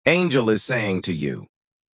Angel is saying to you,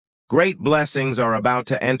 great blessings are about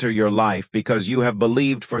to enter your life because you have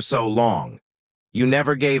believed for so long. You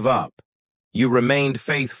never gave up. You remained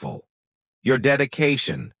faithful. Your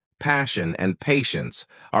dedication, passion, and patience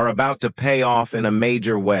are about to pay off in a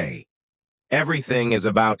major way. Everything is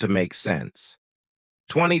about to make sense.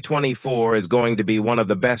 2024 is going to be one of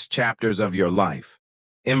the best chapters of your life.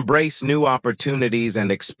 Embrace new opportunities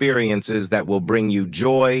and experiences that will bring you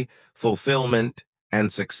joy, fulfillment,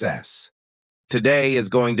 and success. Today is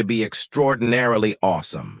going to be extraordinarily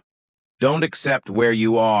awesome. Don't accept where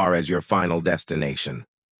you are as your final destination.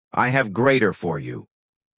 I have greater for you.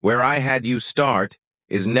 Where I had you start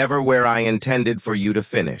is never where I intended for you to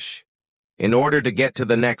finish. In order to get to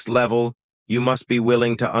the next level, you must be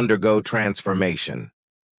willing to undergo transformation.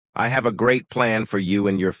 I have a great plan for you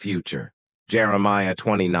and your future. Jeremiah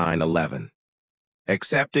 29:11.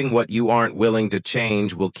 Accepting what you aren't willing to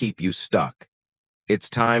change will keep you stuck. It's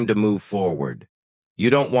time to move forward. You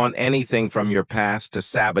don't want anything from your past to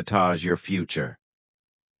sabotage your future.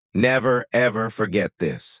 Never, ever forget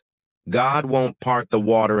this. God won't part the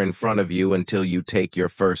water in front of you until you take your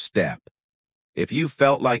first step. If you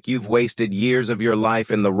felt like you've wasted years of your life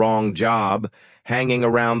in the wrong job, hanging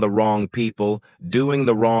around the wrong people, doing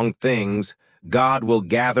the wrong things, God will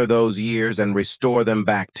gather those years and restore them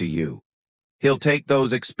back to you. He'll take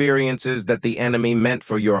those experiences that the enemy meant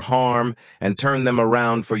for your harm and turn them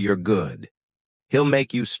around for your good. He'll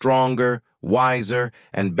make you stronger, wiser,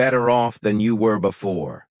 and better off than you were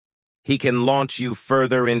before. He can launch you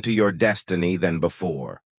further into your destiny than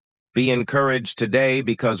before. Be encouraged today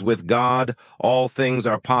because with God, all things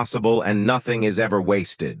are possible and nothing is ever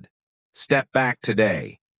wasted. Step back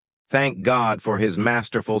today. Thank God for His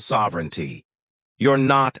masterful sovereignty. You're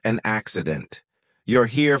not an accident. You're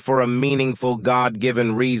here for a meaningful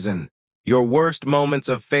God-given reason. Your worst moments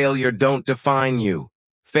of failure don't define you.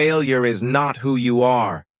 Failure is not who you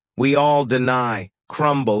are. We all deny,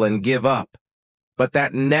 crumble, and give up. But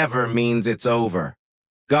that never means it's over.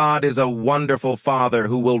 God is a wonderful Father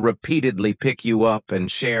who will repeatedly pick you up and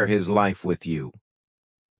share His life with you.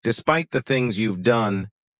 Despite the things you've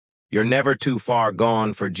done, you're never too far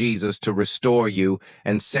gone for Jesus to restore you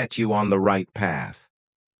and set you on the right path.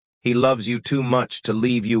 He loves you too much to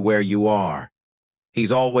leave you where you are.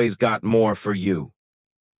 He's always got more for you.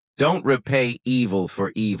 Don't repay evil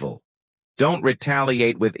for evil. Don't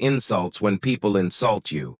retaliate with insults when people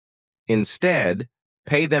insult you. Instead,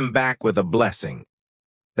 pay them back with a blessing.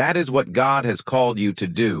 That is what God has called you to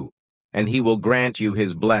do, and He will grant you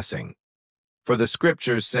His blessing. For the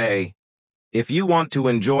scriptures say, if you want to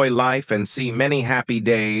enjoy life and see many happy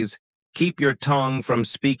days, keep your tongue from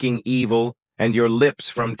speaking evil and your lips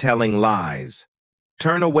from telling lies.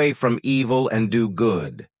 Turn away from evil and do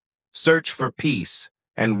good. Search for peace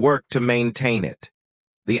and work to maintain it.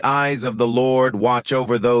 The eyes of the Lord watch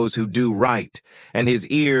over those who do right, and His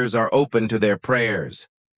ears are open to their prayers.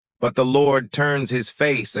 But the Lord turns His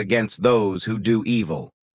face against those who do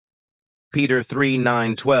evil. Peter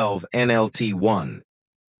 3:9-12 NLT 1.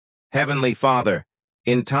 Heavenly Father,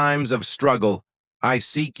 in times of struggle, I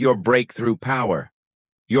seek your breakthrough power.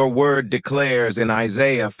 Your word declares in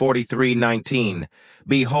Isaiah 43:19,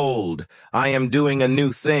 behold, I am doing a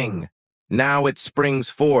new thing. Now it springs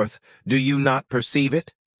forth. Do you not perceive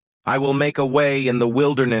it? I will make a way in the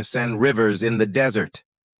wilderness and rivers in the desert.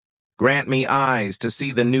 Grant me eyes to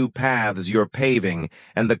see the new paths you're paving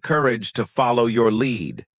and the courage to follow your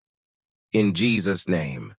lead. In Jesus'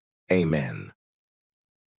 name, amen.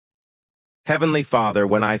 Heavenly Father,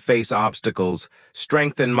 when I face obstacles,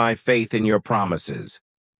 strengthen my faith in your promises.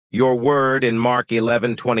 Your word in Mark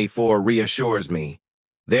 11:24 reassures me.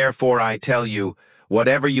 Therefore I tell you,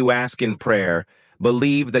 whatever you ask in prayer,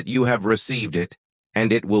 believe that you have received it,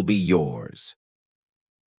 and it will be yours.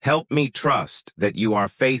 Help me trust that you are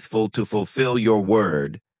faithful to fulfill your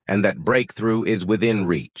word and that breakthrough is within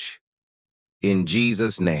reach. In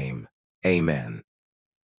Jesus' name, amen.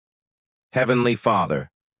 Heavenly Father,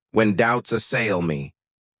 when doubts assail me,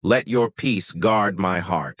 let your peace guard my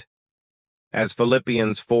heart. As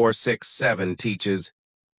Philippians 4:6-7 teaches,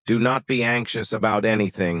 do not be anxious about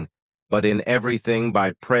anything, but in everything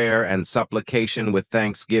by prayer and supplication with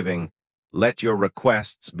thanksgiving, let your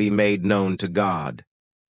requests be made known to God.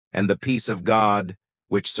 And the peace of God,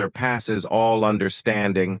 which surpasses all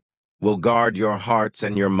understanding, will guard your hearts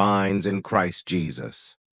and your minds in Christ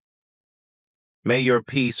Jesus. May your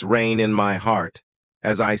peace reign in my heart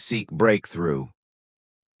as I seek breakthrough.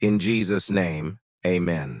 In Jesus' name,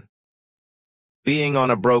 amen. Being on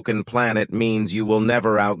a broken planet means you will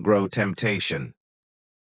never outgrow temptation.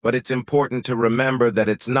 But it's important to remember that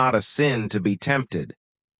it's not a sin to be tempted.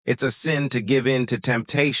 It's a sin to give in to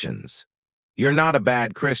temptations. You're not a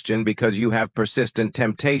bad Christian because you have persistent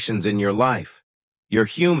temptations in your life. You're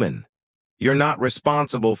human. You're not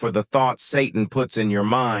responsible for the thoughts Satan puts in your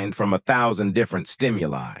mind from 1,000 different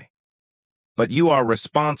stimuli. But you are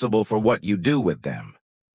responsible for what you do with them.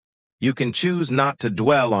 You can choose not to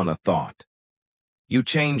dwell on a thought. You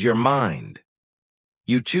change your mind.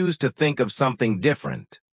 You choose to think of something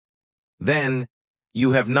different. Then,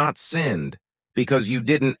 you have not sinned because you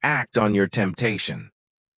didn't act on your temptation.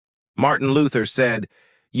 Martin Luther said,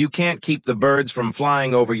 "You can't keep the birds from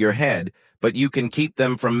flying over your head, but you can keep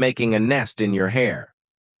them from making a nest in your hair."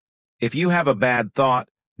 If you have a bad thought,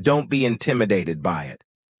 don't be intimidated by it.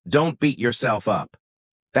 Don't beat yourself up.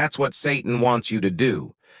 That's what Satan wants you to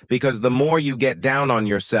do, because the more you get down on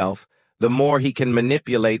yourself, the more he can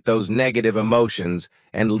manipulate those negative emotions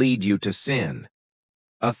and lead you to sin.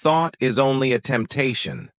 A thought is only a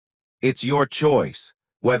temptation. It's your choice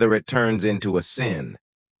whether it turns into a sin.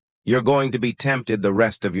 You're going to be tempted the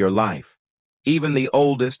rest of your life. Even the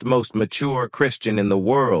oldest, most mature Christian in the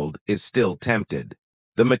world is still tempted.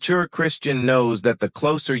 The mature Christian knows that the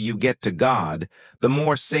closer you get to God, the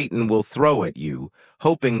more Satan will throw at you,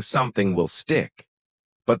 hoping something will stick.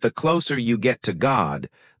 But the closer you get to God,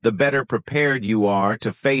 the better prepared you are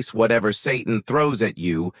to face whatever Satan throws at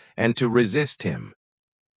you and to resist him.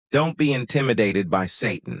 Don't be intimidated by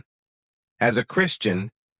Satan. As a Christian,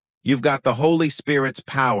 you've got the Holy Spirit's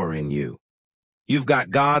power in you. You've got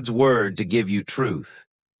God's Word to give you truth.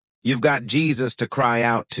 You've got Jesus to cry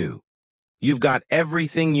out to. You've got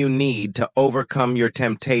everything you need to overcome your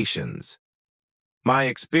temptations. My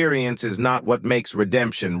experience is not what makes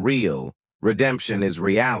redemption real. Redemption is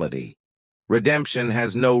reality. Redemption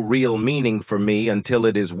has no real meaning for me until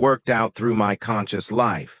it is worked out through my conscious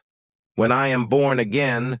life. When I am born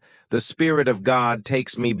again, the Spirit of God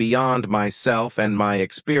takes me beyond myself and my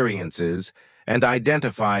experiences and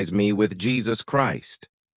identifies me with Jesus Christ.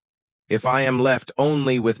 If I am left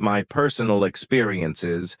only with my personal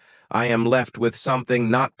experiences, I am left with something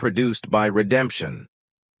not produced by redemption.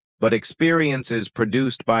 But experiences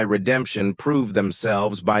produced by redemption prove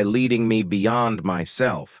themselves by leading me beyond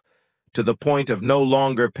myself, to the point of no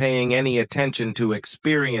longer paying any attention to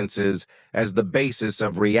experiences as the basis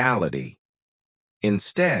of reality.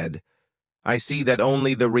 Instead, I see that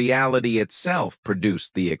only the reality itself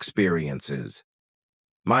produced the experiences.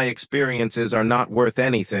 My experiences are not worth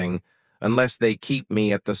anything unless they keep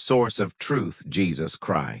me at the source of truth, Jesus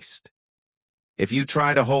Christ. If you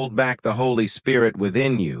try to hold back the Holy Spirit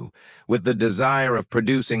within you with the desire of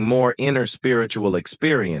producing more inner spiritual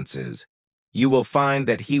experiences, you will find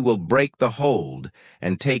that he will break the hold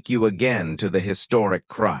and take you again to the historic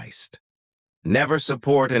Christ. Never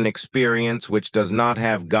support an experience which does not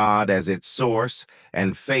have God as its source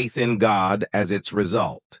and faith in God as its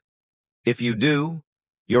result. If you do,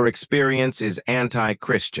 your experience is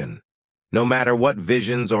anti-Christian, no matter what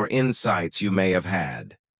visions or insights you may have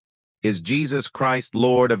had. Is Jesus Christ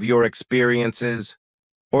Lord of your experiences?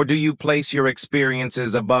 Or do you place your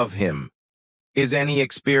experiences above him? Is any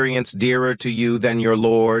experience dearer to you than your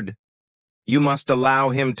Lord? You must allow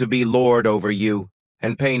him to be Lord over you,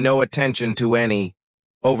 and pay no attention to any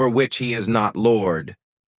over which he is not Lord.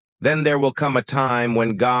 Then there will come a time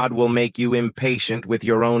when God will make you impatient with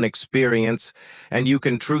your own experience, and you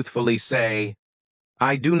can truthfully say,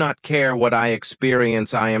 "I do not care what I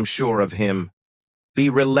experience, I am sure of him." Be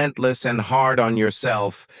relentless and hard on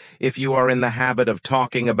yourself if you are in the habit of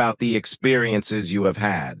talking about the experiences you have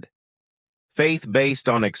had. Faith based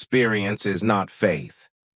on experience is not faith.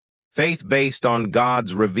 Faith based on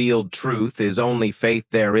God's revealed truth is only faith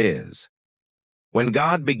there is. When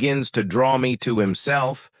God begins to draw me to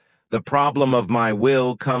himself, the problem of my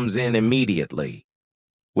will comes in immediately.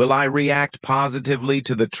 Will I react positively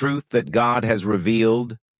to the truth that God has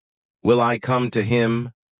revealed? Will I come to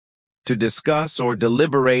him? To discuss or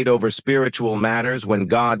deliberate over spiritual matters when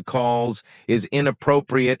God calls is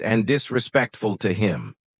inappropriate and disrespectful to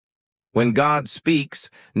him. When God speaks,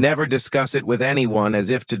 never discuss it with anyone as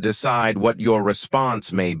if to decide what your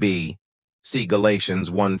response may be. See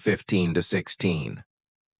Galatians 1:15-16.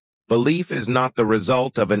 Belief is not the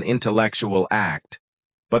result of an intellectual act,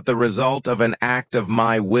 but the result of an act of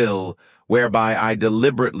my will whereby I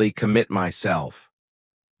deliberately commit myself.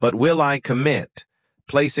 But will I commit,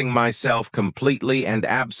 placing myself completely and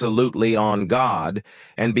absolutely on God,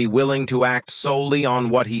 and be willing to act solely on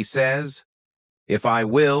what he says? If I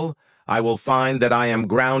will find that I am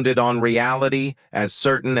grounded on reality as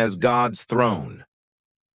certain as God's throne.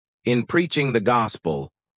 In preaching the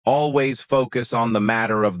gospel, always focus on the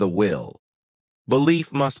matter of the will.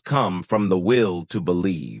 Belief must come from the will to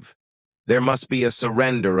believe. There must be a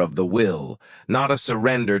surrender of the will, not a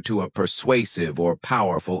surrender to a persuasive or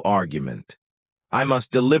powerful argument. I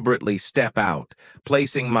must deliberately step out,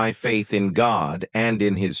 placing my faith in God and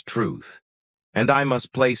in His truth. And I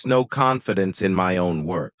must place no confidence in my own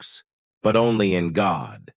works, but only in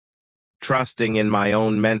God. Trusting in my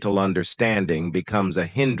own mental understanding becomes a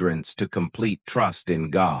hindrance to complete trust in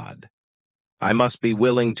God. I must be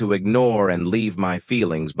willing to ignore and leave my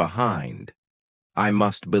feelings behind. I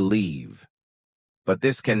must believe. But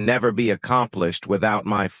this can never be accomplished without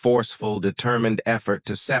my forceful, determined effort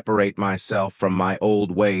to separate myself from my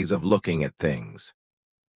old ways of looking at things.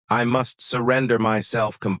 I must surrender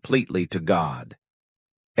myself completely to God.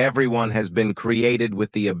 Everyone has been created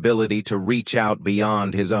with the ability to reach out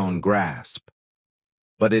beyond his own grasp.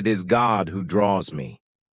 But it is God who draws me,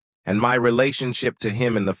 and my relationship to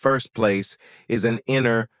Him in the first place is an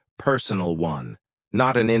inner, personal one,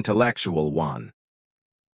 not an intellectual one.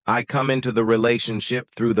 I come into the relationship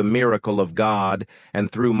through the miracle of God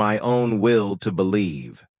and through my own will to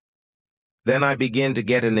believe. Then I begin to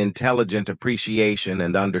get an intelligent appreciation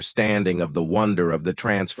and understanding of the wonder of the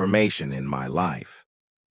transformation in my life.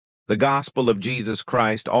 The gospel of Jesus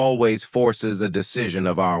Christ always forces a decision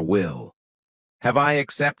of our will. Have I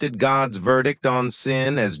accepted God's verdict on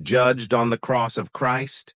sin as judged on the cross of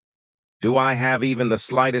Christ? Do I have even the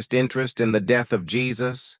slightest interest in the death of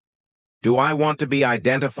Jesus? Do I want to be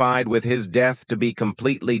identified with His death to be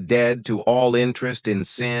completely dead to all interest in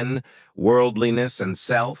sin, worldliness, and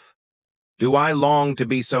self? Do I long to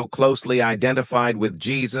be so closely identified with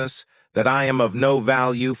Jesus that I am of no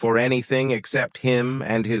value for anything except Him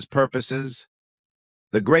and His purposes?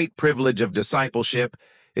 The great privilege of discipleship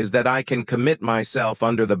is that I can commit myself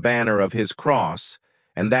under the banner of His cross,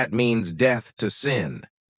 and that means death to sin.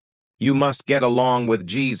 You must get along with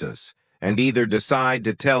Jesus, and either decide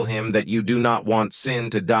to tell Him that you do not want sin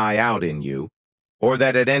to die out in you, or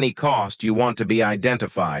that at any cost you want to be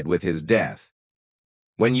identified with His death.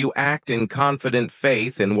 When you act in confident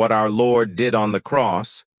faith in what our Lord did on the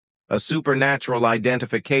cross, a supernatural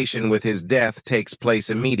identification with His death takes place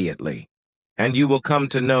immediately, and you will come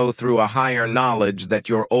to know through a higher knowledge that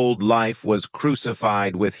your old life was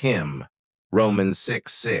crucified with Him. Romans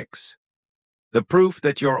 6:6. The proof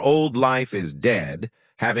that your old life is dead,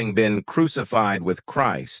 having been crucified with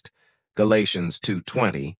Christ, Galatians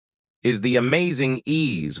 2:20, is the amazing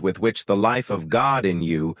ease with which the life of God in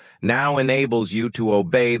you now enables you to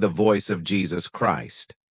obey the voice of Jesus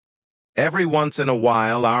Christ. Every once in a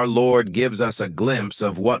while, our Lord gives us a glimpse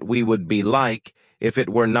of what we would be like if it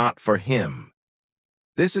were not for Him.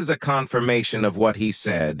 This is a confirmation of what He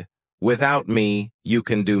said, "Without me, you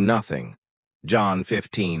can do nothing." John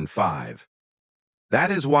 15:5. That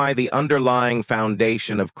is why the underlying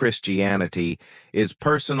foundation of Christianity is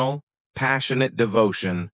personal, passionate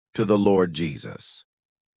devotion to the Lord Jesus.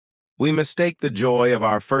 We mistake the joy of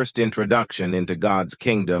our first introduction into God's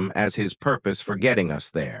kingdom as His purpose for getting us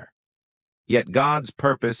there. Yet God's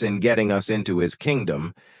purpose in getting us into His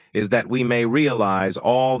kingdom is that we may realize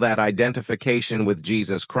all that identification with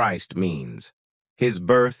Jesus Christ means, His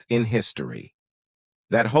birth in history.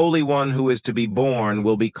 That Holy One who is to be born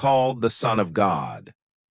will be called the Son of God.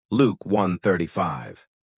 Luke 1:35.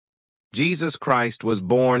 Jesus Christ was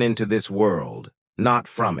born into this world, not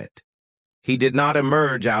from it. He did not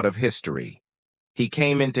emerge out of history. He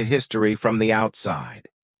came into history from the outside.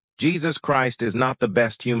 Jesus Christ is not the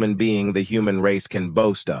best human being the human race can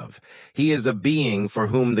boast of. He is a being for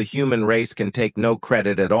whom the human race can take no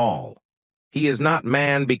credit at all. He is not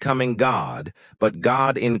man becoming God, but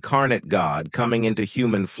God incarnate God coming into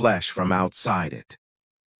human flesh from outside it.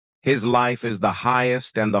 His life is the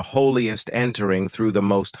highest and the holiest entering through the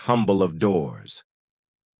most humble of doors.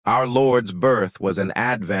 Our Lord's birth was an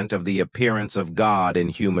advent of the appearance of God in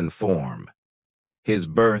human form. His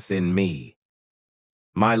birth in me.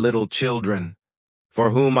 My little children, for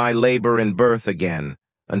whom I labor in birth again,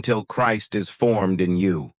 until Christ is formed in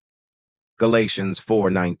you. Galatians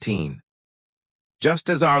 4:19.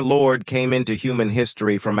 Just as our Lord came into human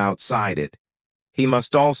history from outside it, He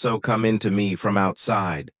must also come into me from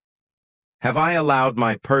outside. Have I allowed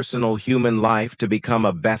my personal human life to become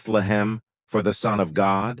a Bethlehem for the Son of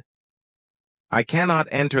God? I cannot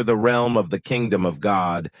enter the realm of the kingdom of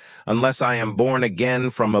God unless I am born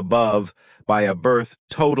again from above by a birth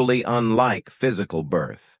totally unlike physical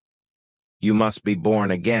birth. You must be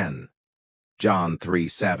born again. John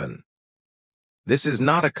 3:7. This is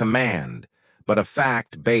not a command, but a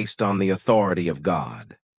fact based on the authority of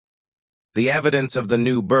God. The evidence of the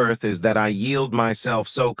new birth is that I yield myself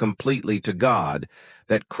so completely to God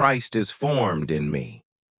that Christ is formed in me.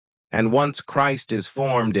 And once Christ is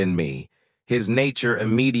formed in me, His nature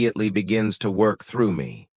immediately begins to work through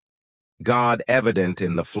me. God evident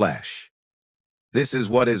in the flesh. This is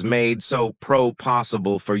what is made so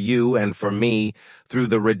possible for you and for me through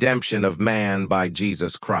the redemption of man by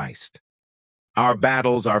Jesus Christ. Our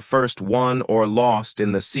battles are first won or lost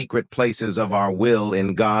in the secret places of our will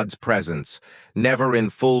in God's presence, never in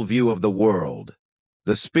full view of the world.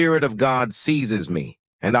 The Spirit of God seizes me,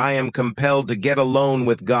 and I am compelled to get alone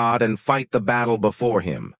with God and fight the battle before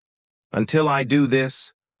Him. Until I do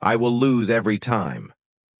this, I will lose every time.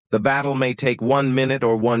 The battle may take 1 minute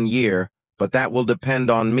or 1 year, but that will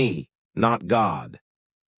depend on me, not God.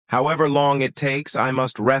 However long it takes, I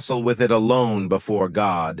must wrestle with it alone before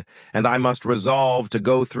God, and I must resolve to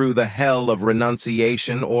go through the hell of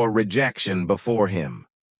renunciation or rejection before Him.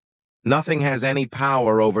 Nothing has any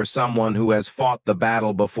power over someone who has fought the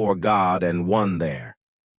battle before God and won there.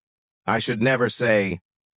 I should never say,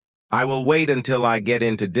 I will wait until I get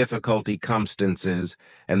into difficult circumstances,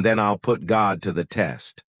 and then I'll put God to the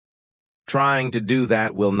test. Trying to do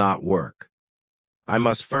that will not work. I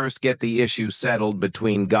must first get the issue settled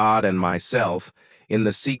between God and myself in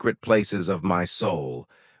the secret places of my soul,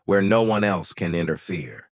 where no one else can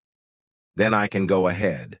interfere. Then I can go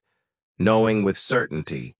ahead, knowing with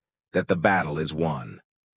certainty that the battle is won.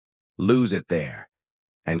 Lose it there,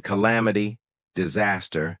 and calamity,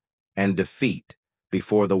 disaster, and defeat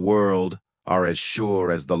before the world are as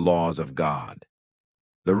sure as the laws of God.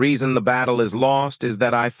 The reason the battle is lost is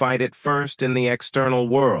that I fight it first in the external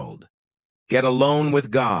world. Get alone with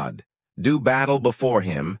God, do battle before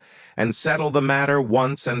Him, and settle the matter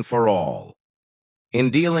once and for all. In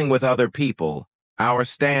dealing with other people, our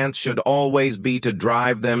stance should always be to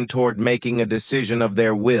drive them toward making a decision of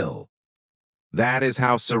their will. That is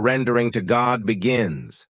how surrendering to God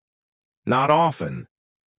begins. Not often,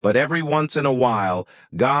 but every once in a while,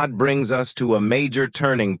 God brings us to a major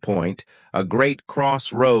turning point, a great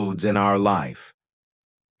crossroads in our life.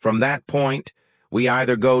 From that point, we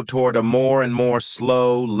either go toward a more and more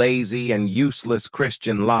slow, lazy, and useless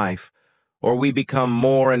Christian life, or we become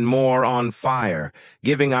more and more on fire,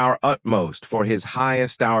 giving our utmost for His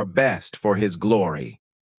highest, our best for His glory.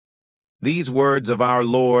 These words of our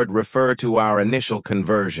Lord refer to our initial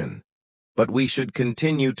conversion, but we should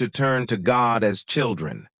continue to turn to God as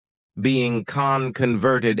children, being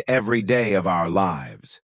converted every day of our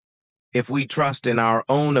lives. If we trust in our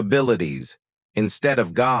own abilities instead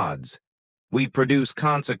of God's, we produce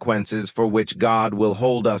consequences for which God will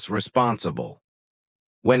hold us responsible.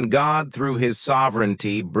 When God, through His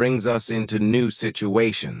sovereignty, brings us into new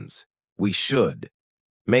situations, we should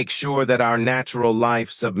make sure that our natural life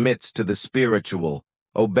submits to the spiritual,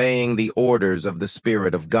 obeying the orders of the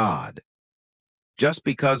Spirit of God. Just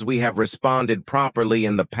because we have responded properly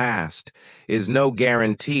in the past is no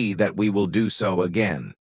guarantee that we will do so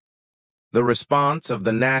again. The response of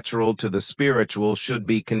the natural to the spiritual should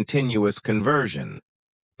be continuous conversion,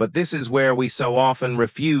 but this is where we so often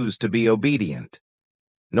refuse to be obedient.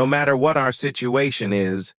 No matter what our situation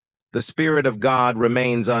is, the Spirit of God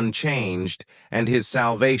remains unchanged and His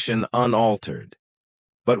salvation unaltered.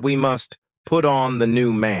 But we must put on the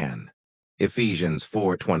new man. Ephesians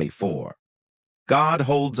 4:24. God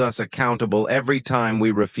holds us accountable every time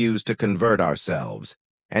we refuse to convert ourselves,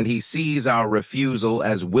 and He sees our refusal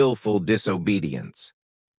as willful disobedience.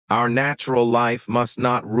 Our natural life must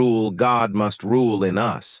not rule, God must rule in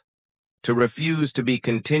us. To refuse to be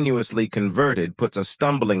continuously converted puts a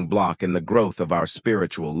stumbling block in the growth of our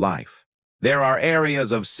spiritual life. There are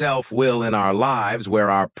areas of self-will in our lives where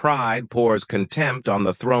our pride pours contempt on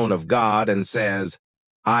the throne of God and says,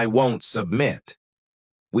 I won't submit.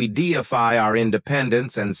 We deify our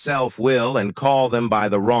independence and self-will and call them by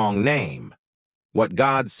the wrong name. What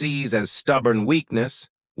God sees as stubborn weakness,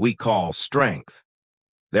 we call strength.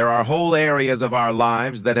 There are whole areas of our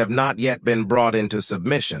lives that have not yet been brought into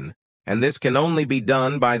submission, and this can only be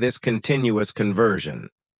done by this continuous conversion.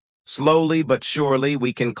 Slowly but surely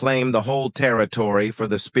we can claim the whole territory for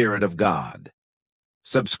the Spirit of God.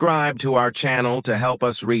 Subscribe to our channel to help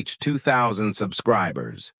us reach 2,000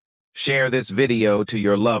 subscribers. Share this video to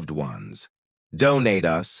your loved ones. Donate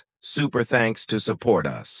us, super thanks to support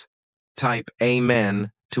us. Type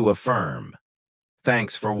Amen to affirm.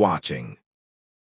 Thanks for watching.